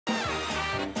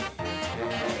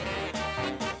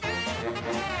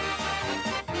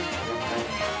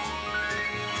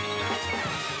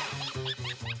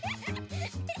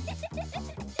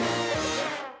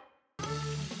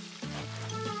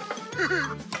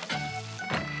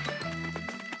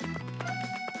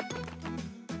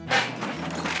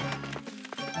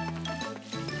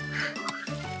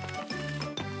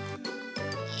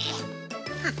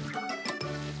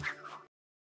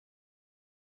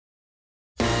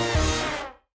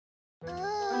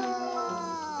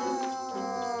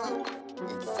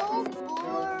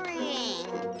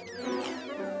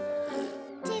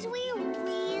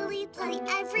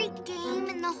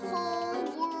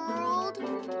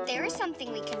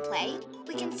can play,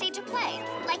 we can stage a play,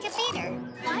 like a theater.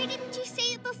 Why didn't you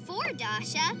say it before,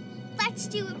 Dasha? Let's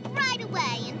do it right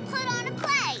away and put on a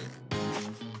play.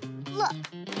 Look,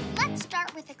 let's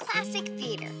start with a classic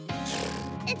theater.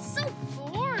 It's so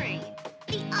boring.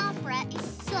 The opera is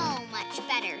so much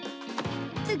better.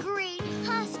 The great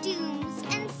costumes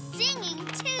and singing,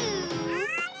 too.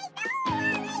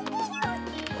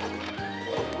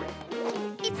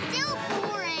 It's still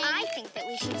boring. I think that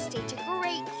we should stage a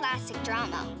great classic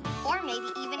drama, or maybe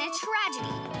even a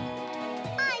tragedy.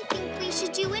 I think we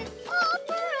should do an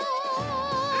opera.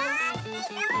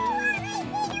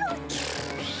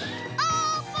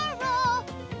 Opera,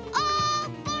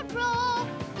 opera.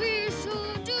 We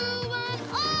should do an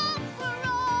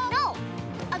opera. No,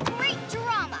 a great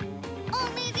drama.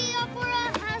 Only the opera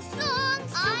has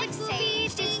songs. I would say we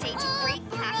should stage a great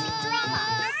classic drama.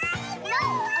 No,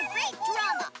 a great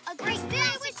drama, a great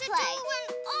classic play.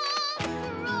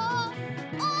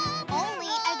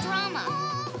 Only a drama,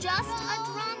 just a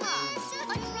drama.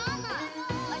 A drama.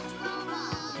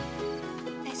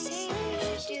 I say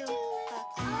we should do a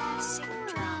classic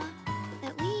drama.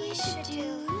 That we should do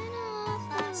a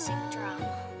classic drama.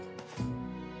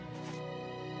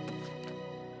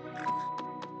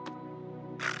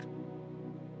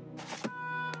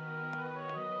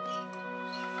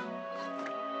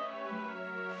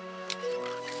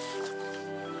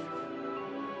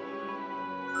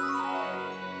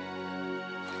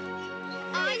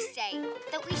 I say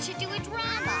that we should do a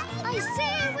drama. I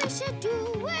say we should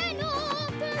do an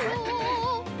opera.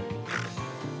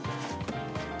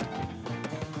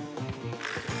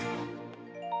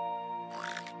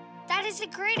 That is a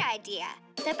great idea.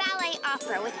 The ballet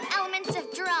opera with elements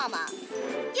of drama.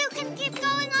 You can keep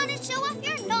going on and show off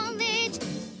your knowledge,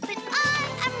 but I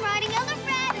am writing a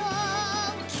libretto.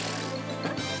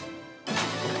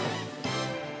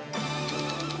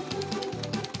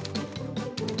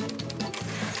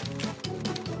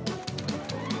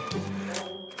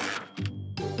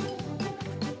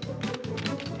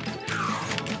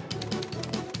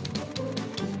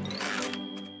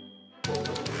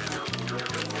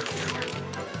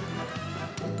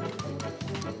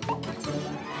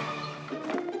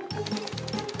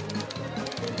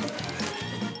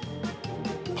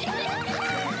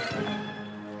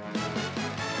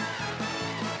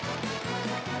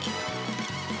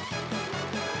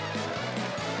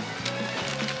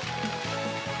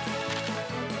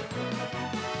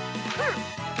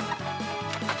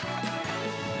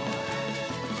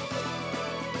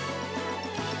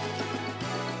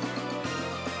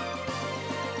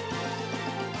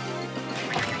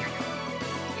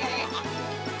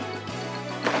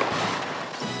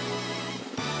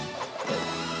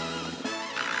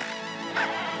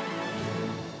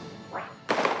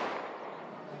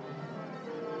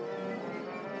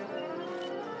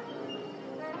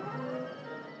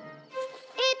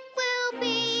 It will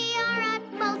be our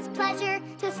utmost pleasure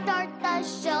to start the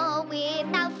show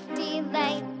without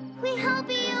delay. We hope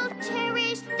you'll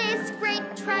cherish this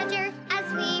great treasure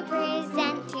as we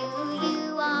present to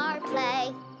you our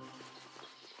play.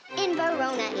 In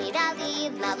Verona, Italy,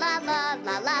 la la la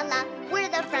la la la, we're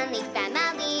the friendly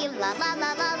family, la la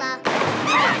la la la.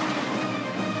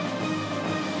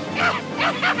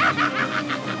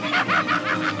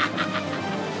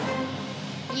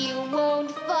 You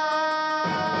won't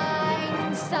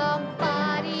find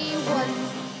somebody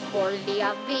worthy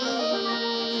of the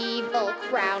evil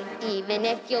crown, even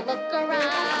if you look around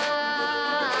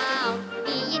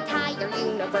the entire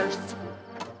universe.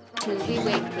 To be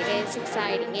wicked is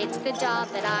exciting, it's the job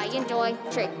that I enjoy,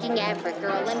 tricking every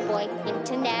girl and boy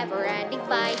into never-ending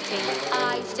fighting.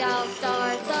 I shall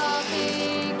start the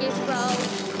biggest row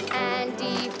and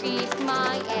defeat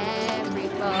my every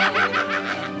foe.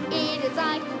 It is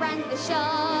I who runs the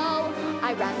show.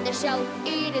 I run the show.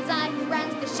 It is I who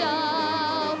runs the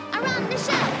show. I run the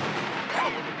show.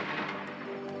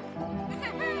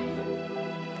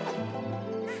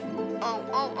 Oh,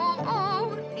 oh, oh,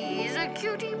 oh, he's a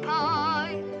cutie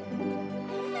pie.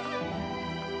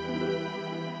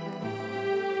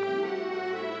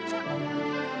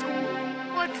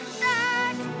 What's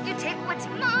that? You take what's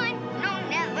mine? No,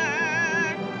 never.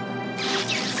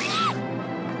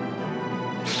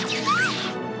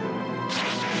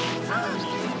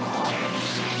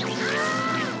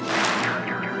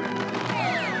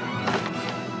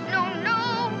 No,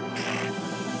 no.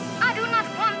 I do not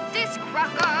want this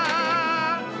cracker.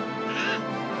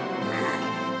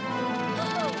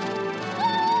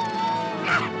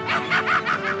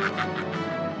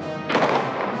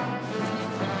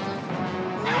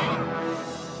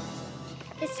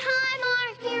 It's time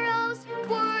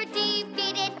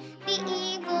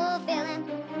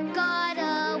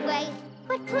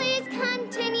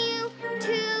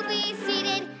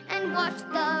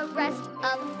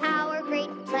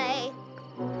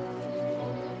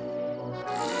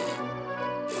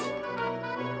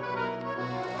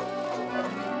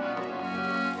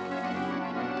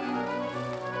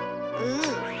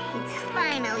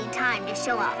finally time to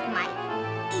show off my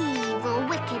evil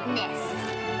wickedness.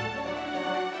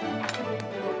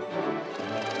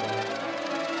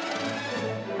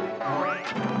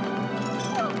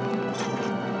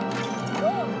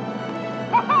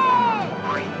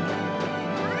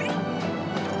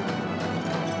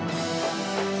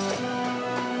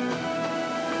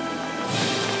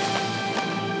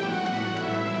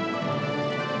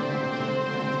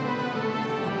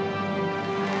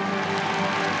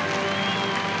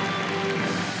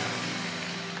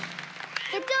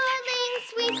 The darling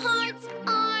sweethearts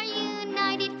are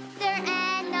united. Their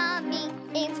enemy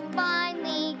is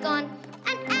finally gone.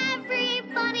 And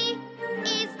everybody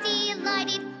is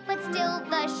delighted. But still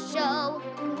the show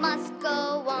must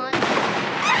go on.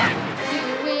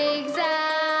 Do exactly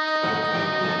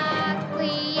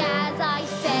as I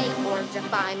say, or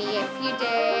defy me if you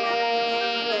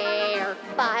dare.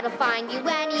 But I'll find you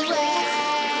anywhere.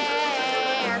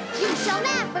 You shall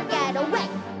never get away.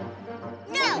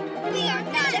 No, we are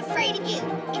not afraid of you.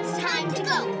 It's time to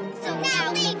go. So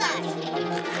now leave us.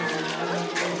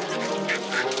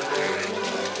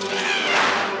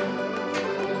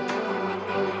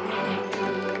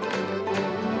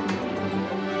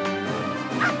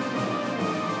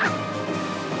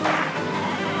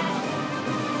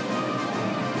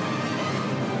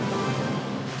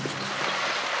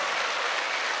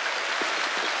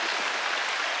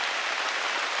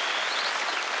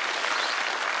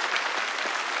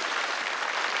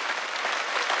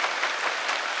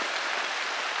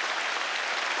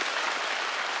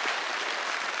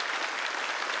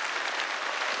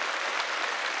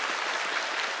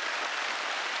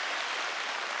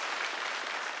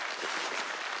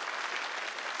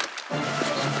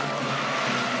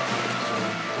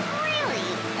 Really?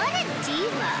 What a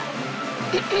diva.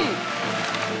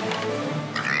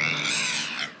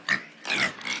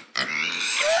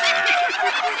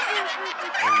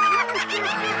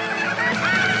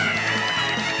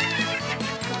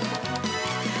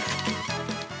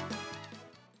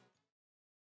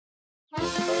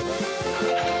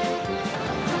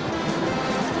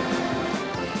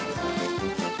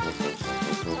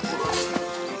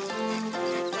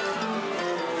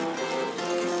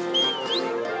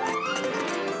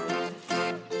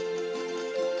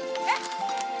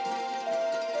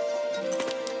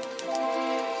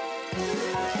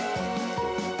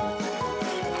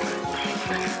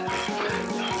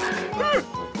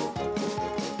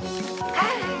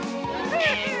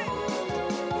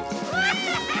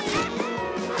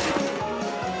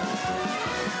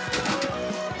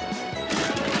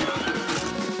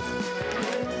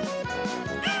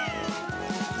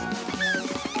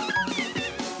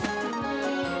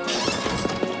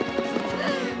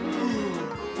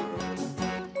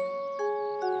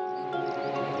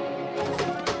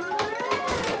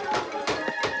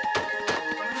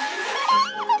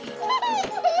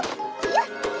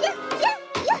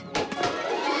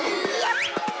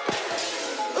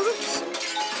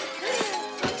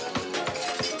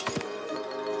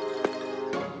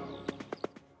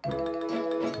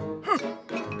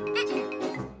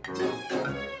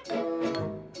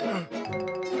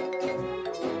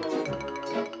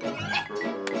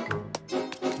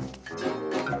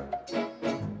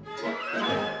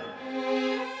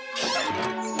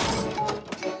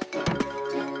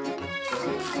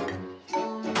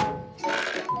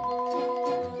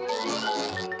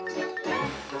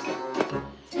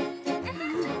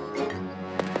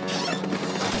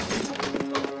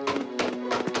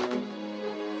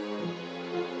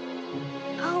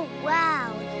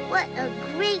 What a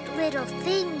great little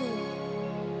thingy.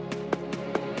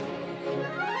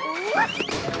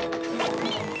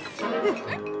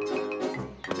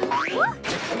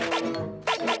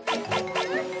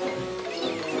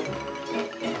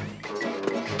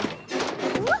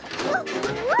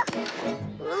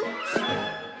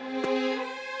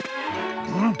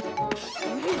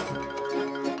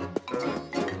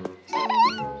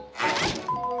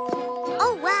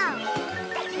 Oh, wow.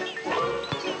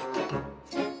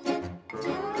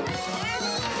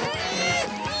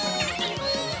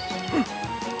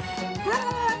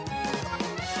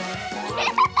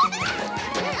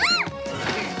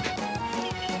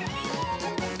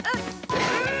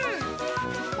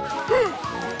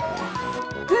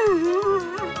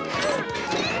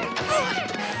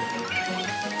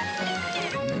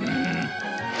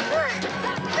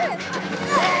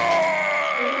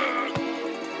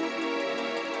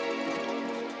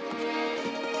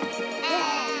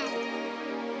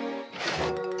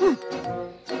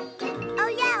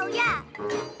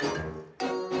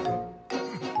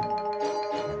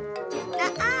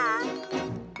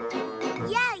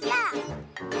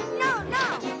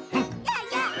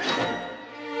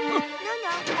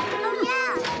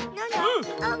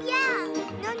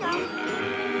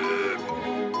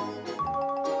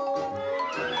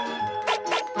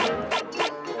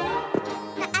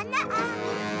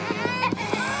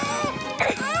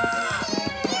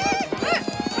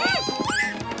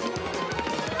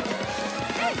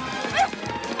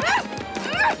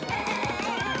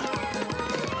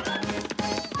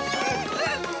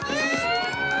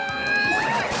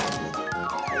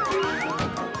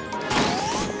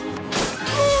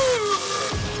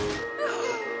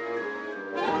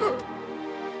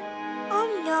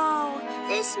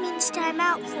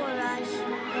 out for us.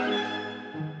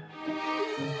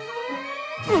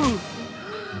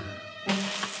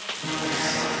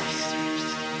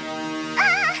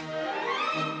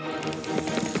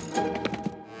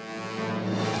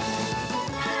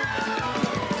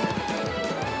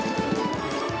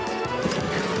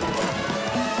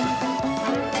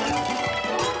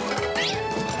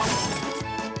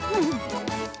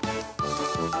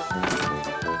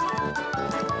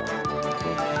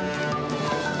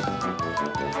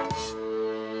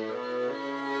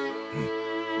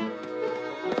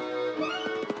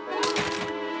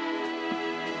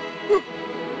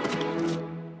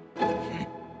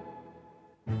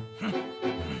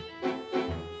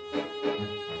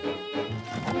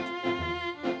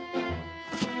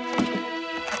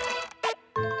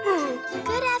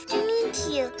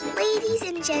 Ladies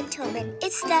and gentlemen,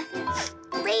 it's the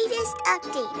latest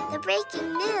update, the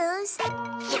breaking news.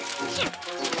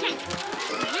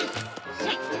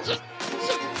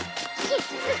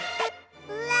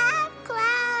 Laugh,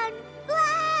 clown,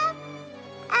 laugh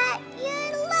at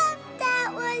your love that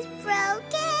was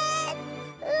broken.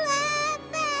 Laugh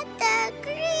at the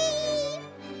grief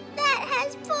that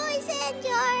has poisoned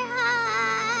your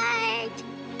heart.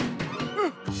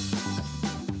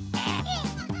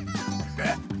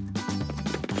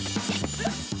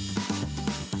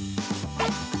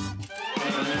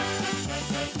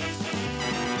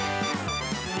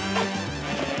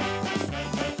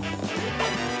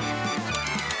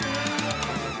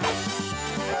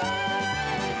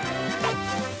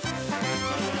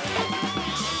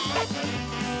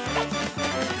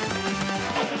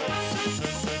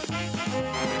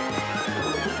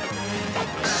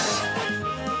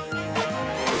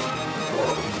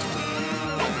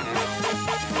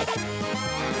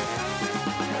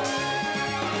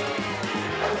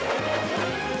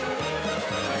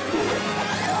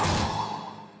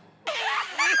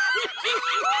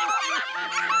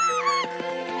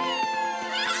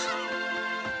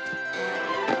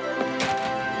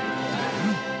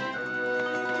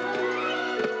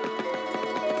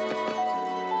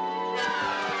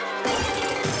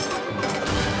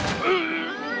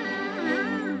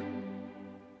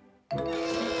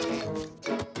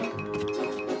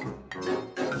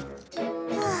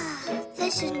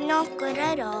 This is not good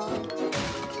at all.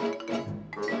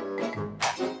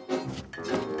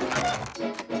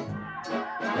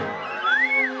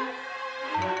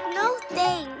 No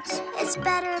thanks. It's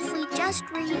better if we just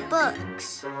read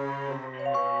books.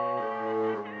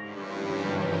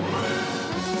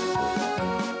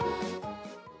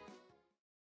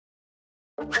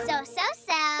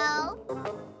 So.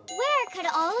 Where could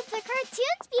all of the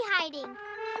cartoons be hiding?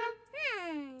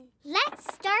 Let's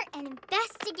start an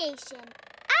investigation.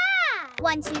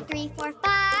 1, 2, 3, 4,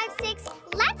 5, 6.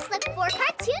 Let's look for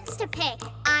cartoons to pick.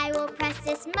 I will press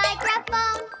this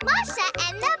microphone. Masha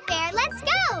and the bear, let's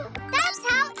go. That's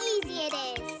how easy it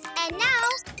is.